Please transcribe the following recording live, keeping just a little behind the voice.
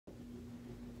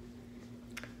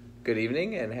Good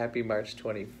evening and happy March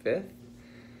 25th,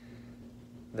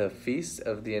 the Feast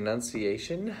of the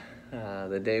Annunciation,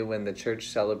 the day when the church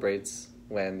celebrates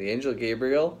when the angel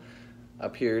Gabriel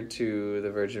appeared to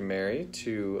the Virgin Mary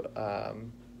to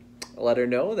let her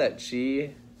know that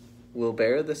she will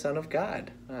bear the Son of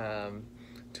God.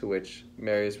 To which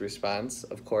Mary's response,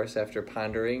 of course, after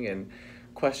pondering and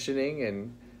questioning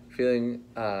and feeling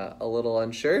a little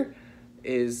unsure,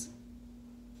 is,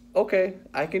 okay,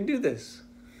 I can do this.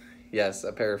 Yes,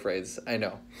 a paraphrase, I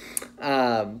know.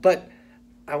 But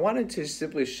I wanted to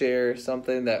simply share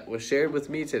something that was shared with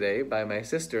me today by my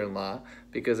sister-in-law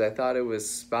because I thought it was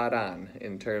spot on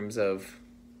in terms of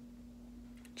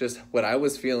just what I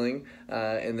was feeling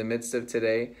in the midst of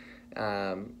today,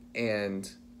 and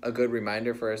a good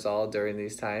reminder for us all during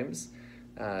these times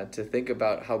to think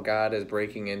about how God is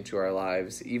breaking into our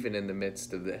lives even in the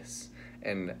midst of this,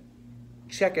 and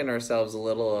checking ourselves a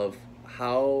little of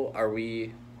how are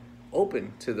we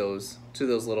open to those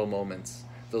little moments,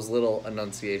 those little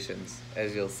annunciations,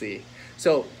 as you'll see.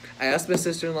 So I asked my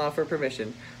sister-in-law for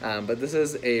permission, but this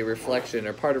is a reflection,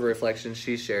 or part of a reflection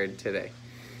she shared today.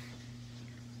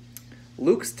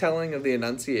 Luke's telling of the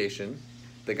Annunciation,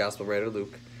 the Gospel writer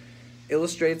Luke,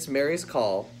 illustrates Mary's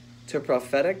call to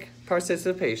prophetic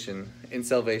participation in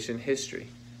salvation history.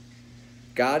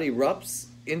 God erupts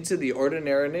into the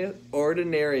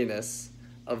ordinariness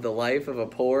of the life of a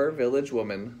poor village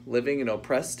woman living in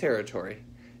oppressed territory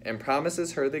and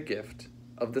promises her the gift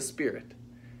of the Spirit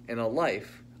and a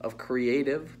life of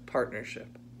creative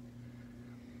partnership.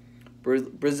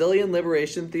 Brazilian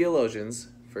liberation theologians,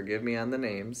 forgive me on the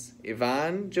names,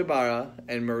 Ivan Jabara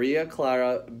and Maria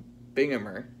Clara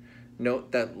Bingamer,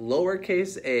 note that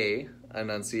lowercase a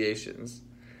annunciations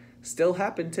still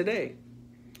happen today.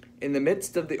 In the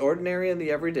midst of the ordinary and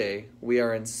the everyday, we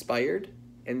are inspired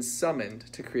and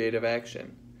summoned to creative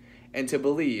action, and to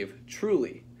believe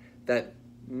truly that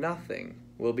nothing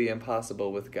will be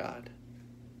impossible with God.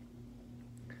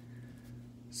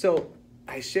 So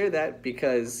I share that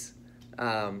because,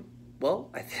 I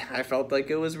felt like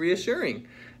it was reassuring.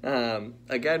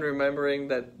 Again, remembering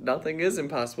that nothing is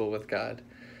impossible with God,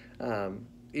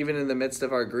 even in the midst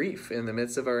of our grief, in the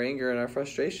midst of our anger and our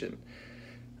frustration.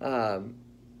 And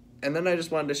then I just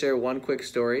wanted to share one quick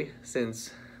story, since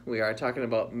we are talking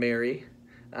about Mary,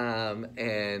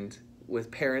 and with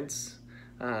parents,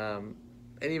 and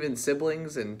even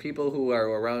siblings and people who are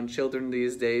around children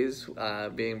these days,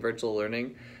 being virtual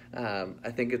learning. I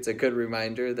think it's a good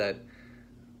reminder that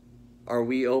are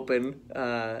we open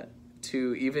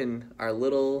to even our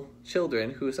little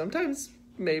children who sometimes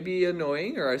may be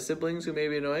annoying, or our siblings who may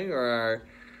be annoying, or our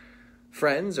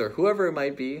friends, or whoever it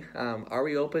might be. Are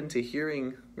we open to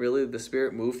hearing really the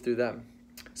Spirit move through them?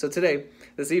 So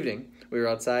this evening, we were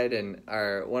outside, and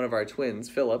one of our twins,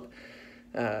 Philip,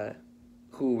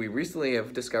 who we recently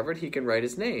have discovered he can write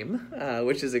his name,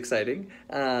 which is exciting.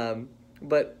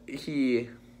 But he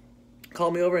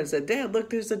called me over and said, "Dad, look,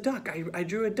 there's a duck. I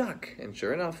drew a duck." And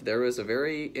sure enough, there was a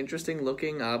very interesting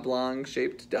looking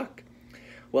oblong-shaped duck.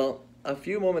 Well, a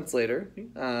few moments later,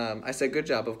 I said, "Good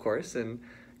job," of course, and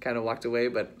kind of walked away,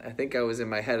 but I think I was in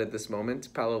my head at this moment,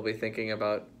 probably thinking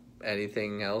about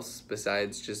anything else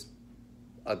besides just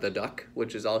the duck,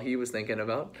 which is all he was thinking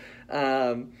about.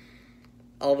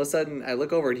 All of a sudden, I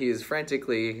look over and he is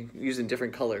frantically using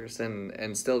different colors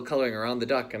and still coloring around the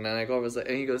duck. And then I go over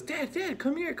and he goes, Dad,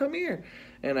 come here.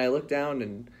 And I look down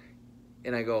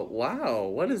and I go, "Wow,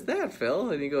 what is that,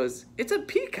 Phil?" And he goes, "It's a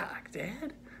peacock,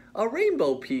 Dad, a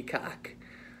rainbow peacock."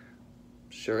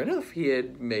 Sure enough, he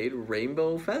had made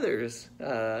rainbow feathers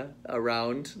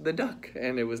around the duck,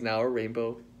 and it was now a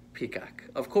rainbow peacock.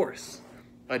 Of course,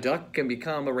 a duck can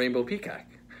become a rainbow peacock.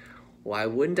 Why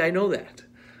wouldn't I know that?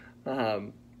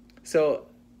 So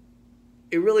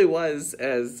it really was,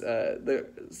 as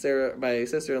my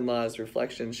sister-in-law's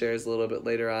reflection shares a little bit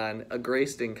later on, a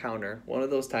graced encounter. One of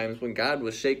those times when God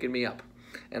was shaking me up.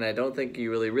 And I don't think you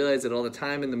really realize it all the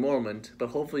time in the moment, but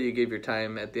hopefully you give your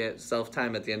time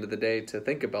self-time at the end of the day to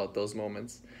think about those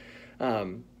moments.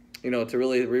 To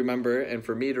really remember, and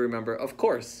for me to remember, of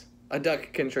course, a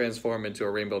duck can transform into a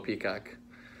rainbow peacock.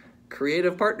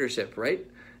 Creative partnership, right?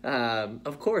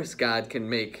 Of course, God can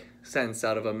make sense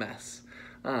out of a mess.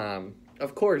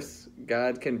 Of course,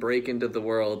 God can break into the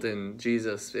world in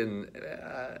Jesus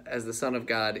as the Son of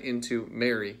God into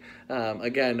Mary.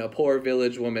 Again, a poor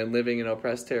village woman living in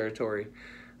oppressed territory.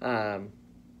 I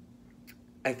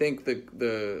think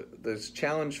the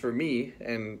challenge for me,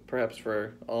 and perhaps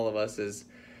for all of us, is,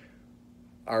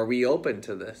 are we open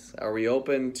to this? Are we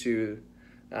open to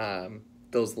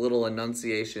those little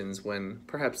annunciations when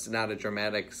perhaps not a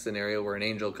dramatic scenario where an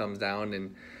angel comes down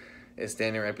and is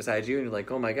standing right beside you and you're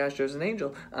like, oh my gosh, there's an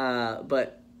angel.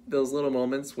 But those little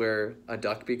moments where a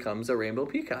duck becomes a rainbow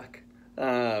peacock,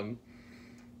 and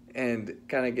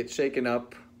kind of get shaken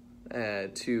up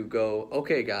to go,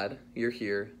 okay, God, you're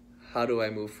here. How do I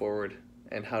move forward?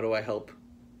 And how do I help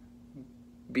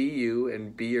be you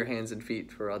and be your hands and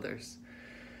feet for others?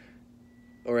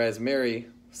 Or as Mary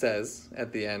says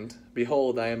at the end,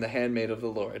 behold, I am the handmaid of the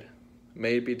Lord.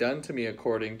 May it be done to me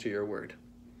according to your word.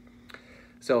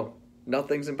 So,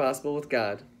 nothing's impossible with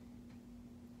God.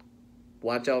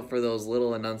 Watch out for those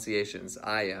little enunciations.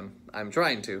 I'm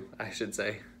trying to, I should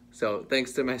say. So,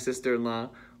 thanks to my sister-in-law.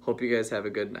 Hope you guys have a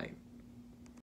good night.